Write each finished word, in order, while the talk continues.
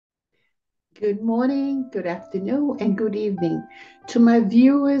Good morning, good afternoon, and good evening to my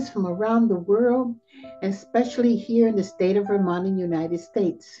viewers from around the world, especially here in the state of Vermont in the United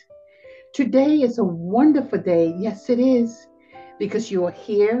States. Today is a wonderful day. Yes, it is, because you are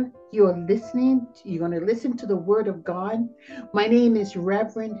here, you are listening, you're going to listen to the Word of God. My name is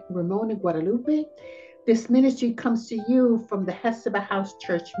Reverend Ramona Guadalupe. This ministry comes to you from the Hepzibah House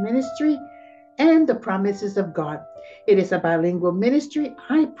Church Ministry and the promises of God. It is a bilingual ministry.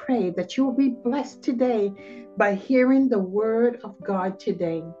 I pray that you will be blessed today by hearing the word of God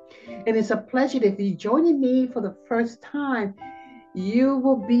today. And it's a pleasure if you're joining me for the first time. You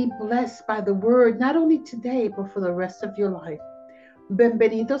will be blessed by the word, not only today, but for the rest of your life.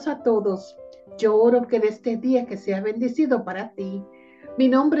 Bienvenidos a todos. Yo oro que este día que sea bendecido para ti. Mi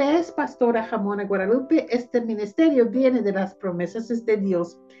nombre es Pastora Ramona Guadalupe. Este ministerio viene de las promesas de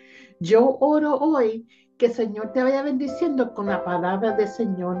Dios. Yo oro hoy que el Señor te vaya bendiciendo con la palabra del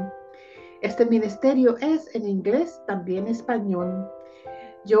Señor. Este ministerio es en inglés, también español.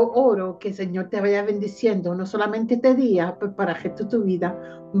 Yo oro que el Señor te vaya bendiciendo, no solamente este día, pero para el resto de tu vida.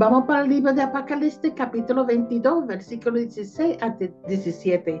 Vamos para el libro de Apocalipsis, capítulo 22, versículo 16 a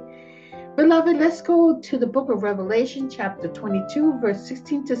 17. Beloved, let's go to the book of Revelation, chapter 22, verse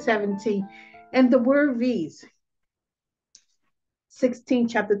 16 to 17. And the word reads, 16,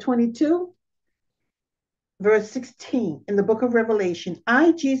 chapter 22, verse 16 in the book of Revelation.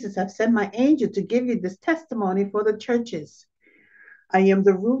 I, Jesus, have sent my angel to give you this testimony for the churches. I am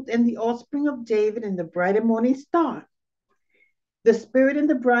the root and the offspring of David and the bright and morning star. The Spirit and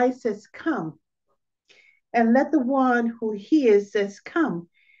the bride says, Come. And let the one who hears says, Come.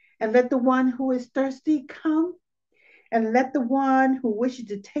 And let the one who is thirsty come. And let the one who wishes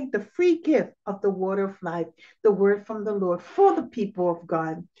to take the free gift of the water of life, the word from the Lord for the people of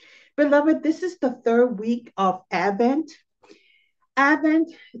God. Beloved, this is the third week of Advent.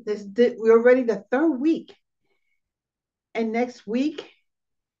 Advent, we're already the third week. And next week,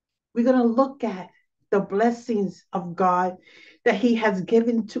 we're going to look at the blessings of God that He has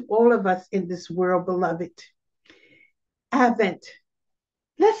given to all of us in this world, beloved. Advent,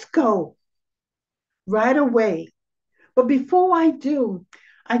 let's go right away. But before I do,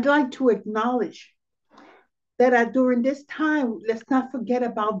 I'd like to acknowledge that during this time, let's not forget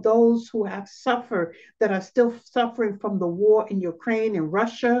about those who have suffered, that are still suffering from the war in Ukraine and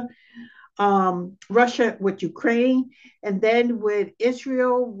Russia, Russia with Ukraine, and then with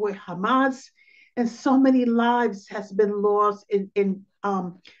Israel, with Hamas, and so many lives has been lost in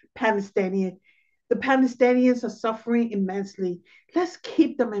Palestinian. The Palestinians are suffering immensely. Let's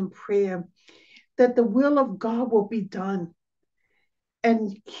keep them in prayer that the will of God will be done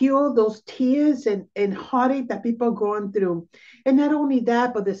and cure those tears and heartache that people are going through. And not only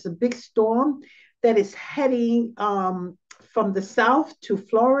that, but there's a big storm that is heading from the south to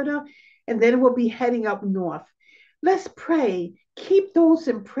Florida, and then it will be heading up north. Let's pray. Keep those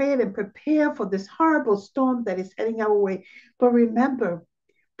in prayer and prepare for this horrible storm that is heading our way. But remember,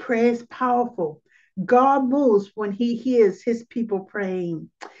 prayer is powerful. God moves when He hears His people praying.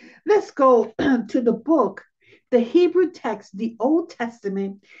 Let's go to the book, the Hebrew text, the Old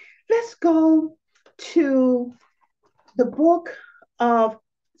Testament. Let's go to the book of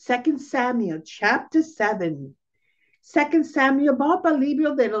Second Samuel, chapter 7. Second Samuel, vamos para el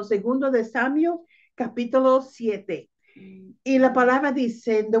libro de los segundos de Samuel, capítulo 7. Y la palabra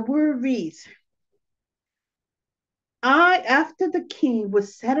dice, and the word reads, after the king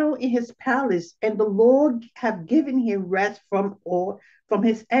was settled in his palace, and the Lord have given him rest from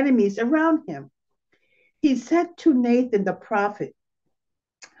his enemies around him, he said to Nathan the prophet,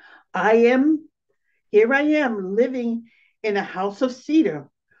 I am Here I am living in a house of cedar,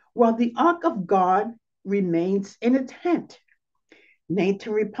 while the ark of God remains in a tent.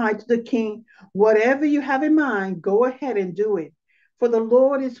 Nathan replied to the king, Whatever you have in mind, go ahead and do it, for the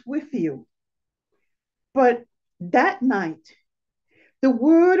Lord is with you. But that night, the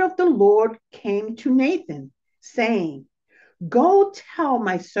word of the Lord came to Nathan, saying, Go tell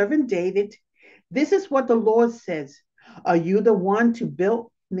my servant David, this is what the Lord says. Are you the one to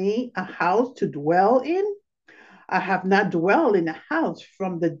build me a house to dwell in? I have not dwelled in a house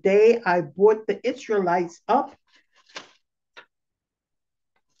from the day I brought the Israelites oh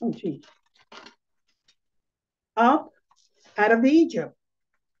gee, up out of Egypt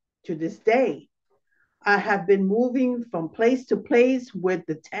to this day. I have been moving from place to place with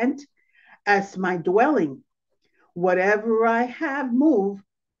the tent as my dwelling. Whatever I have moved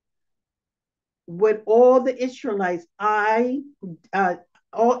with uh, all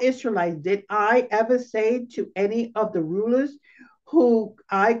Israelites, did I ever say to any of the rulers who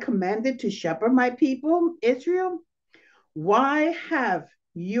I commanded to shepherd my people, Israel? Why have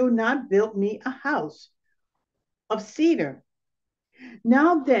you not built me a house of cedar?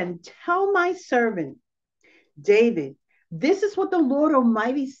 Now then, tell my servant David, this is what the Lord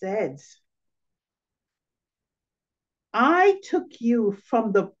Almighty says. I took you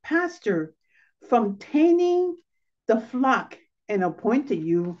from the pasture, from tending the flock, and appointed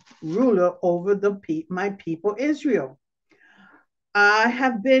you ruler over my people Israel. I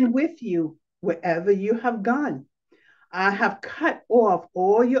have been with you wherever you have gone. I have cut off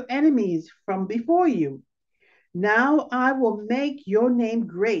all your enemies from before you. Now I will make your name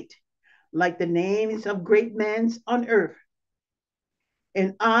great, like the names of great men on earth.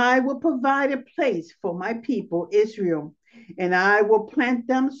 And I will provide a place for my people, Israel, and I will plant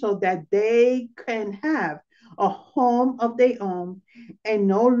them so that they can have a home of their own and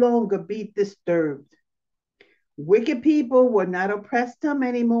no longer be disturbed. Wicked people will not oppress them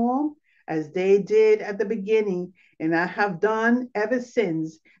anymore as they did at the beginning, and I have done ever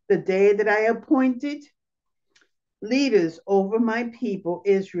since the day that I appointed leaders over my people,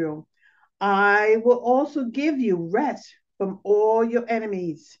 Israel. I will also give you rest from all your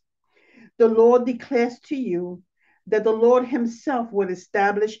enemies. The Lord declares to you that the Lord Himself will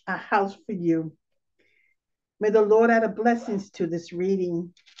establish a house for you. May the Lord add a blessings to this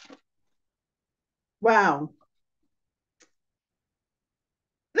reading. Wow.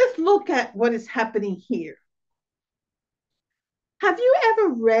 Let's look at what is happening here. Have you ever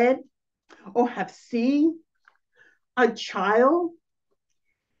read or have seen a child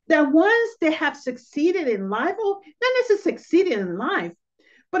that once they have succeeded in life, or not necessarily succeeded in life,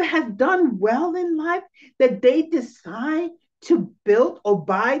 but has done well in life, that they decide to build or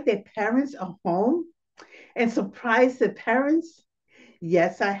buy their parents a home and surprise their parents?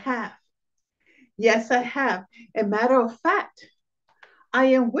 Yes, I have. Yes, I have. And matter of fact, I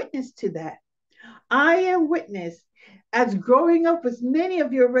am witness to that. I am witness as growing up, as many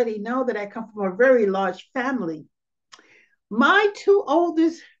of you already know, that I come from a very large family. My two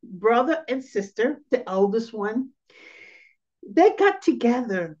oldest brother and sister, the oldest one, they got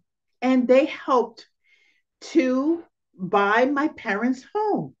together and they helped to buy my parents'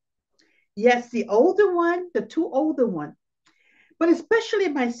 home. Yes, the older one, the two older one, but especially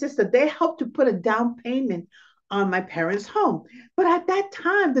my sister, they helped to put a down payment on my parents' home. But at that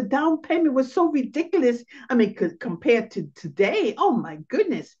time, the down payment was so ridiculous. I mean, compared to today, oh my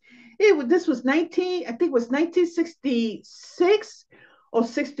goodness. This was 19, I think it was 1966 or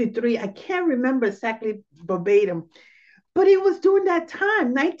 63. I can't remember exactly verbatim, but it was during that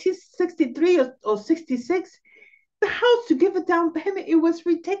time, 1963 or 66, the house to give a down payment, it was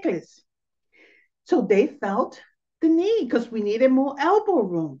ridiculous. So they felt the need because we needed more elbow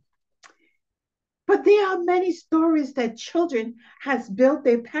room. But there are many stories that children has built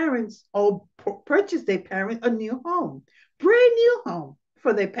their parents or purchased their parents a new home, brand new home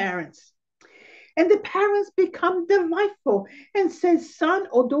for their parents. And the parents become delightful and say, son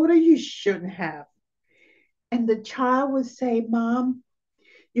or daughter, you shouldn't have. And the child would say, Mom,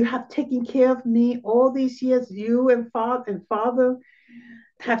 you have taken care of me all these years. You and father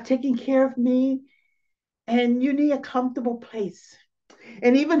have taken care of me, and you need a comfortable place.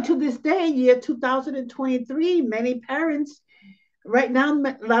 And even to this day, year 2023, many parents, right now,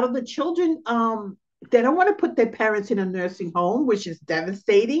 a lot of the children, they don't want to put their parents in a nursing home, which is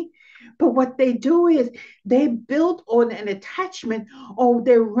devastating. But what they do is they build on an attachment or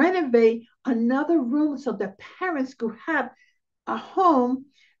they renovate another room so the parents could have a home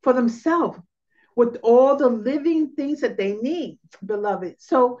for themselves with all the living things that they need, beloved.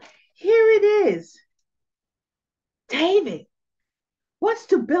 So here it is. David wants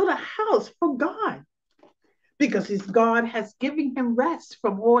to build a house for God because his God has given him rest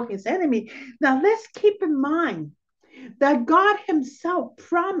from all his enemy. Now let's keep in mind that God himself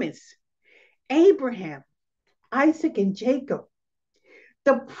promised Abraham, Isaac, and Jacob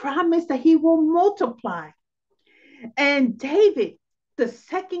the promise that he will multiply. And David, the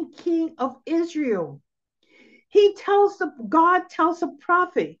second king of Israel, God tells the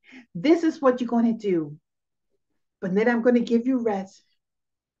prophet, this is what you're going to do. But then I'm going to give you rest.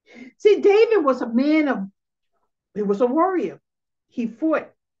 See, David was a man of, he was a warrior. He fought,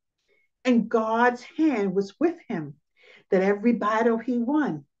 and God's hand was with him, that every battle he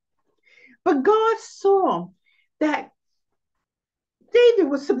won. But God saw that David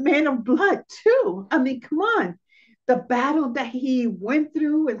was a man of blood too. I mean, come on, the battle that he went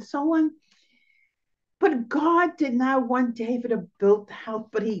through and so on. But God did not want David to build the house,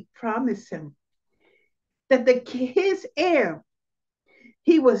 but he promised him that his heir,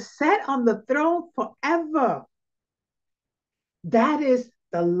 he was set on the throne forever. That is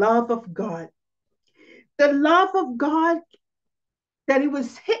the love of God. The love of God that it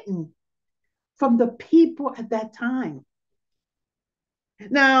was hidden from the people at that time.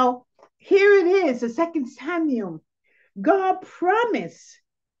 Now, here it is, the second Samuel. God promised.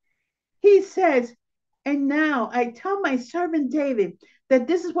 He says, and now I tell my servant David that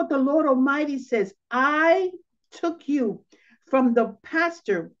this is what the Lord Almighty says. I took you from the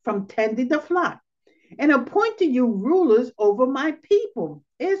pasture, from tending the flock, and appointed you rulers over my people,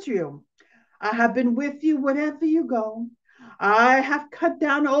 Israel. I have been with you wherever you go. I have cut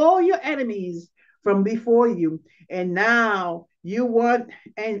down all your enemies from before you. And now you want,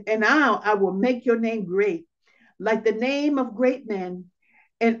 and now I will make your name great, like the name of great men.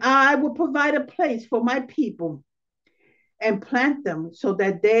 And I will provide a place for my people and plant them so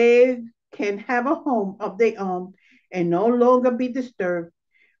that they can have a home of their own and no longer be disturbed.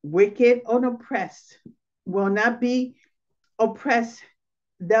 Wicked or oppressed will not be oppressed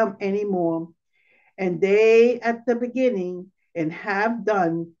them anymore. And they at the beginning and have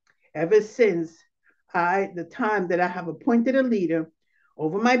done ever since the time that I have appointed a leader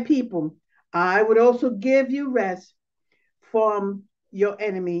over my people, I would also give you rest from your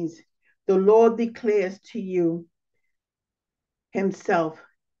enemies. The Lord declares to you himself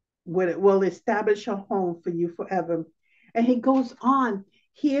will establish a home for you forever. And he goes on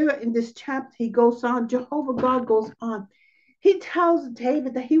here in this chapter, he goes on, Jehovah God goes on. He tells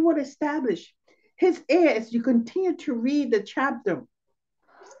David that he would establish his heir as you continue to read the chapter.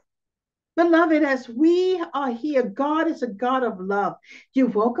 Beloved, as we are here, God is a God of love. You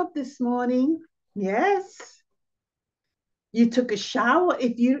woke up this morning, yes. You took a shower.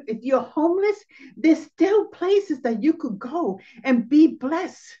 If you're homeless, there's still places that you could go and be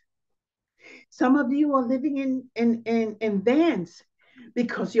blessed. Some of you are living in vans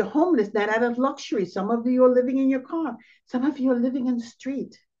because you're homeless, not out of luxury. Some of you are living in your car. Some of you are living in the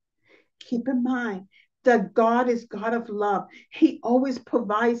street. Keep in mind that God is God of love. He always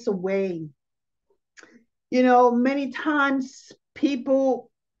provides a way. You know, many times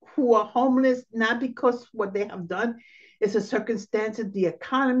people who are homeless, not because what they have done, it's a circumstance of the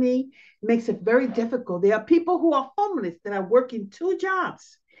economy makes it very difficult. There are people who are homeless that are working 2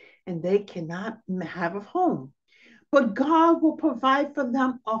 jobs and they cannot have a home. But God will provide for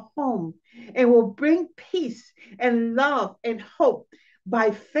them a home and will bring peace and love and hope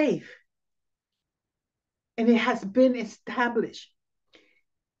by faith. And it has been established.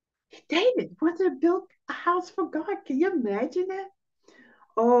 David wanted to build a house for God. Can you imagine that?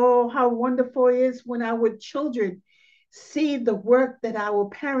 Oh, how wonderful it is when our children see the work that our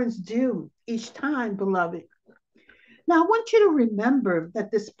parents do each time, beloved. Now, I want you to remember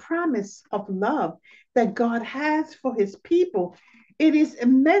that this promise of love that God has for his people, it is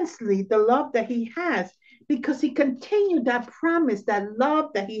immensely the love that he has because he continued that promise, that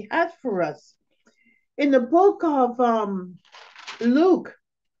love that he has for us. In the book of Luke,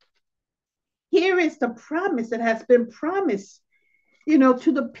 here is the promise that has been promised,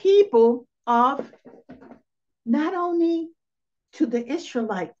 to the people of not only to the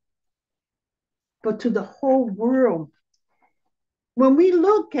Israelites, but to the whole world. When we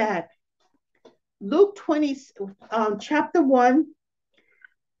look at Luke 20, chapter 1,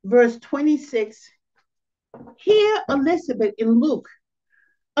 verse 26, here Elizabeth in Luke,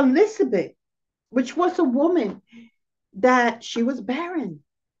 Elizabeth, which was a woman that she was barren,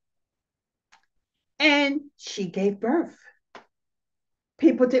 and she gave birth.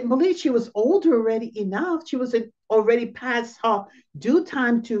 People didn't believe she was older already enough. She was already past her due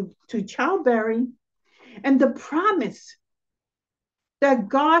time to childbearing. And the promise that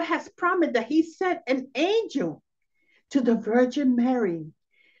God has promised that he sent an angel to the Virgin Mary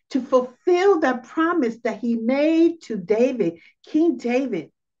to fulfill that promise that he made to David, King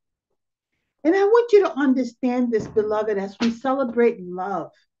David. And I want you to understand this, beloved, as we celebrate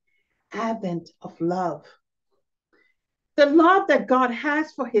love, Advent of love. The love that God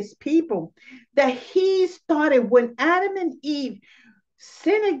has for his people, that he started when Adam and Eve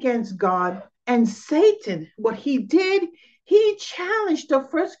sinned against God and Satan. What he did, he challenged the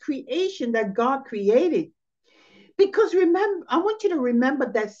first creation that God created. Because remember, I want you to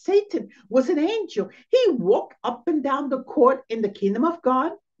remember that Satan was an angel. He walked up and down the court in the kingdom of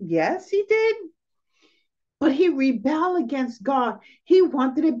God. Yes, he did. But he rebelled against God. He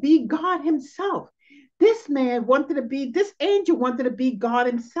wanted to be God himself. This angel wanted to be God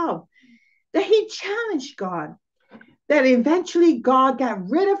himself. That he challenged God. That eventually God got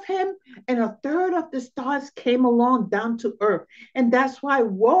rid of him and a third of the stars came along down to earth. And that's why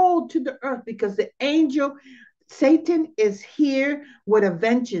woe to the earth, because the angel, Satan, is here with a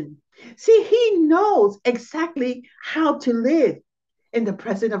vengeance. See, he knows exactly how to live in the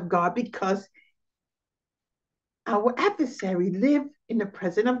presence of God because our adversary lived in the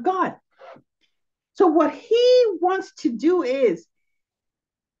presence of God. So what he wants to do is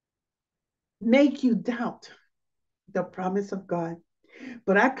make you doubt the promise of God.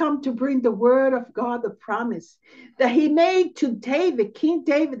 But I come to bring the word of God, the promise that he made to David, King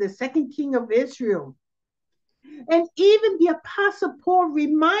David, the second king of Israel. And even the Apostle Paul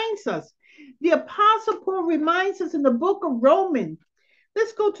reminds us. The Apostle Paul reminds us in the book of Romans.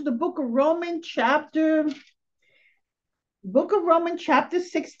 Let's go to the book of Romans chapter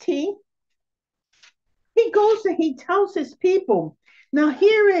 16. He goes and he tells his people. Now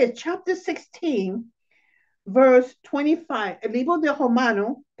here is chapter 16, verse 25. El libro de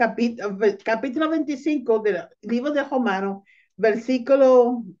Romano, capítulo 25 del libro de Romano,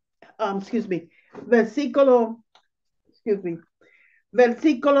 versículo, versículo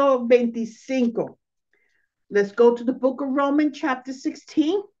 25. Let's go to the book of Romans, chapter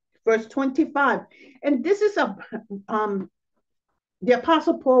 16, verse 25. And this is the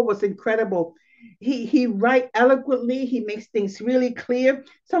Apostle Paul was incredible. He writes eloquently. He makes things really clear.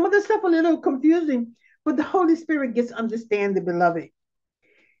 Some of the stuff a little confusing, but the Holy Spirit gets understanding, beloved.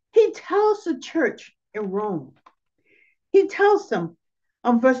 He tells the church in Rome, he tells them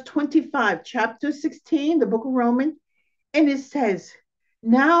on verse 25, chapter 16, the book of Romans, and it says,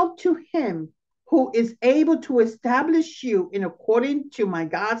 now to him who is able to establish you in according to my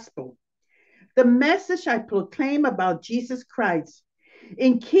gospel, the message I proclaim about Jesus Christ,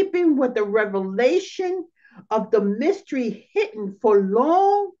 in keeping with the revelation of the mystery hidden for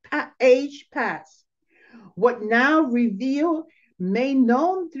long age past, what now revealed, made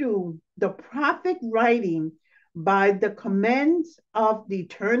known through the prophet writing by the commands of the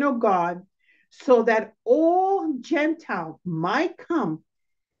eternal God, so that all Gentiles might come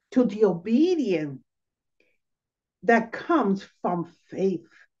to the obedience that comes from faith.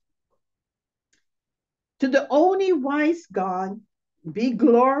 To the only wise God be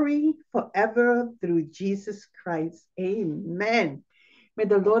glory forever through Jesus Christ. Amen. May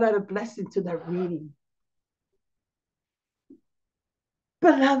the Lord add a blessing to that reading.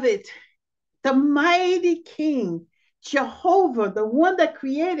 Beloved, the mighty King, Jehovah, the one that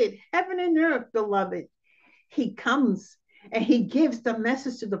created heaven and earth, beloved, he comes and he gives the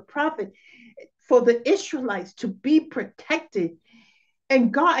message to the prophet for the Israelites to be protected.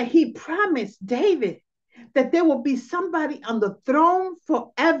 And God, he promised David that there will be somebody on the throne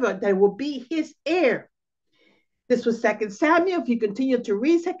forever that will be his heir. This was 2 Samuel. If you continue to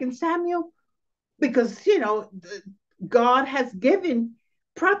read 2 Samuel, because, God has given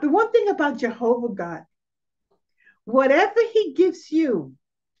prophet. One thing about Jehovah God, whatever he gives you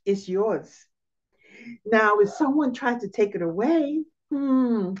is yours. Now, if someone tried to take it away,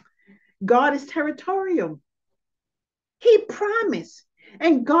 God is territorial. He promised.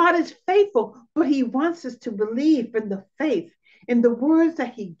 And God is faithful, but he wants us to believe in the faith, in the words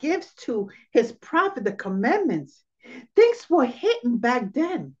that he gives to his prophet, the commandments. Things were hidden back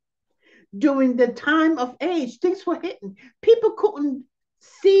then. During the time of age, things were hidden. People couldn't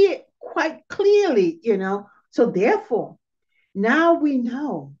see it quite clearly, So therefore, now we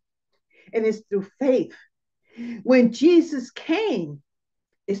know, and it's through faith. When Jesus came,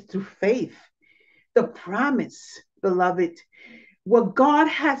 it's through faith. The promise, beloved, what God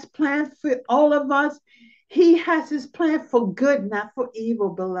has planned for all of us, he has his plan for good, not for evil,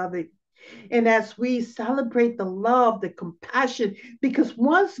 beloved. And as we celebrate the love, the compassion, because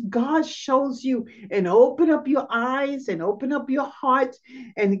once God shows you and open up your eyes and open up your heart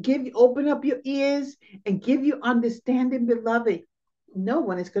and open up your ears and give you understanding, beloved, no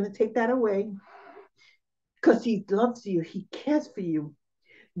one is going to take that away, because he loves you. He cares for you.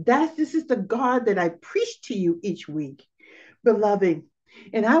 This is the God that I preach to you each week, beloved.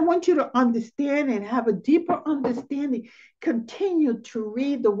 And I want you to understand and have a deeper understanding. Continue to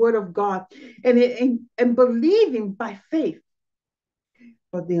read the word of God and believing by faith.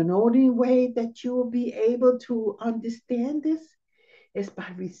 But the only way that you will be able to understand this is by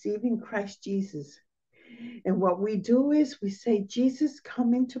receiving Christ Jesus. And what we do is we say, Jesus,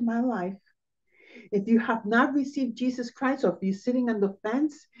 come into my life. If you have not received Jesus Christ, or if you're sitting on the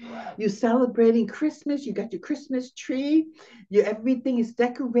fence, you're celebrating Christmas, you got your Christmas tree, everything is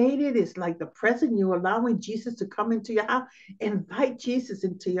decorated, it's like the present, you're allowing Jesus to come into your house. Invite Jesus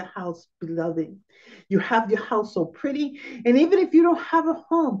into your house, beloved. You have your house so pretty. And even if you don't have a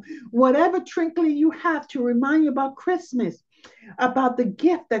home, whatever twinkling you have to remind you about Christmas, about the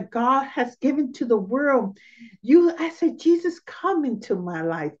gift that God has given to the world, I said, Jesus, come into my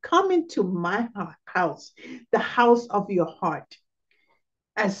life, come into my house, the house of your heart.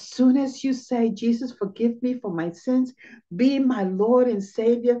 As soon as you say, Jesus, forgive me for my sins, be my Lord and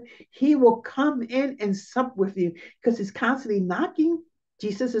Savior, he will come in and sup with you because he's constantly knocking.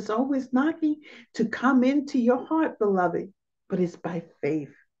 Jesus is always knocking to come into your heart, beloved, but it's by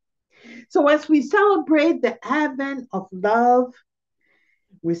faith. So as we celebrate the advent of love,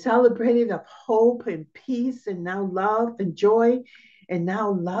 we celebrated of hope and peace, and now love and joy, and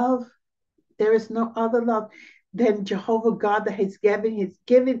now love. There is no other love than Jehovah God that has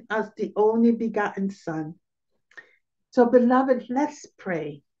given us the only begotten Son. So, beloved, let's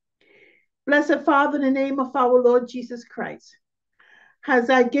pray. Blessed Father, in the name of our Lord Jesus Christ, has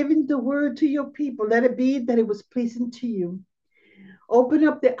I given the word to your people, let it be that it was pleasing to you. Open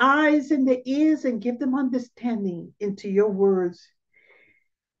up the eyes and the ears and give them understanding into your words.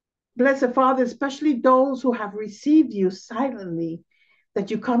 Blessed Father, especially those who have received you silently,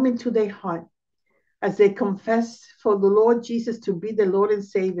 that you come into their heart as they confess for the Lord Jesus to be their Lord and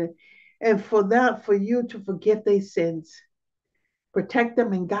Savior, and for that, for you to forgive their sins. Protect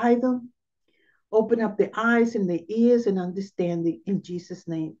them and guide them. Open up their eyes and their ears and understanding in Jesus'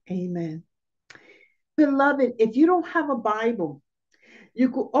 name. Amen. Beloved, if you don't have a Bible, you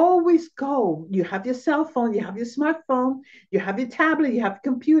could always go. You have your cell phone, you have your smartphone, you have your tablet, you have a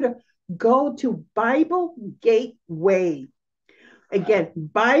computer. Go to Bible Gateway. Again,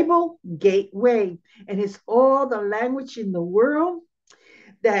 Bible Gateway. And it's all the language in the world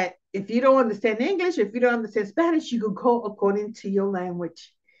that if you don't understand English, if you don't understand Spanish, you could go according to your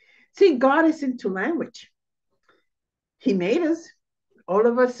language. See, God is into language. He made us. All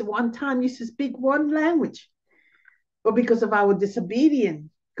of us at one time used to speak one language. But because of our disobedience,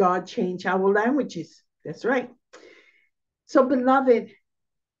 God changed our languages. That's right. So, beloved,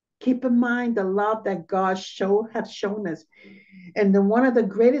 keep in mind the love that God has shown us. And one of the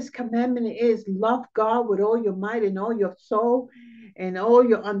greatest commandments is love God with all your might and all your soul and all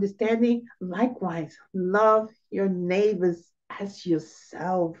your understanding. Likewise, love your neighbors as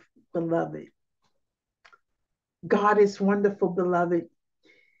yourself, beloved. God is wonderful, beloved.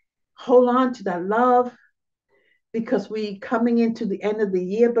 Hold on to that love because we coming into the end of the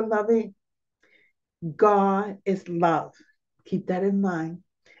year, beloved. God is love. Keep that in mind.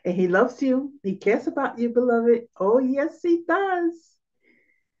 And he loves you. He cares about you, beloved. Oh, yes, he does.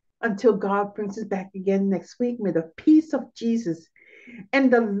 Until God brings us back again next week, may the peace of Jesus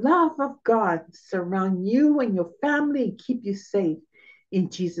and the love of God surround you and your family and keep you safe. In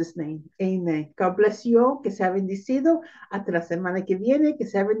Jesus' name, amen. God bless you all. Que sea bendecido. Hasta la semana que viene. Que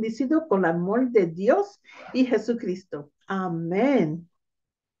sea bendecido con el amor de Dios y Jesucristo. Amén.